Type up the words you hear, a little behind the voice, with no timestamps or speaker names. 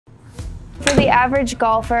For the average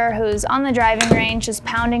golfer who's on the driving range just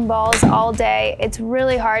pounding balls all day, it's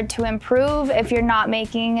really hard to improve if you're not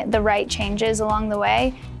making the right changes along the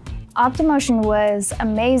way. OptiMotion was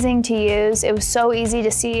amazing to use. It was so easy to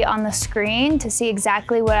see on the screen, to see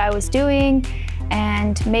exactly what I was doing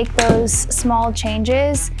and make those small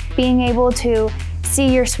changes. Being able to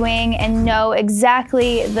see your swing and know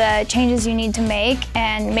exactly the changes you need to make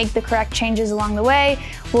and make the correct changes along the way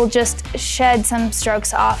will just shed some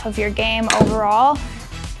strokes off of your game overall.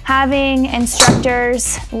 Having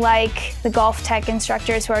instructors like the GOLFTEC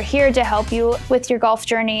instructors who are here to help you with your golf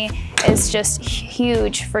journey is just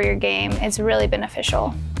huge for your game. It's really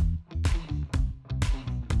beneficial.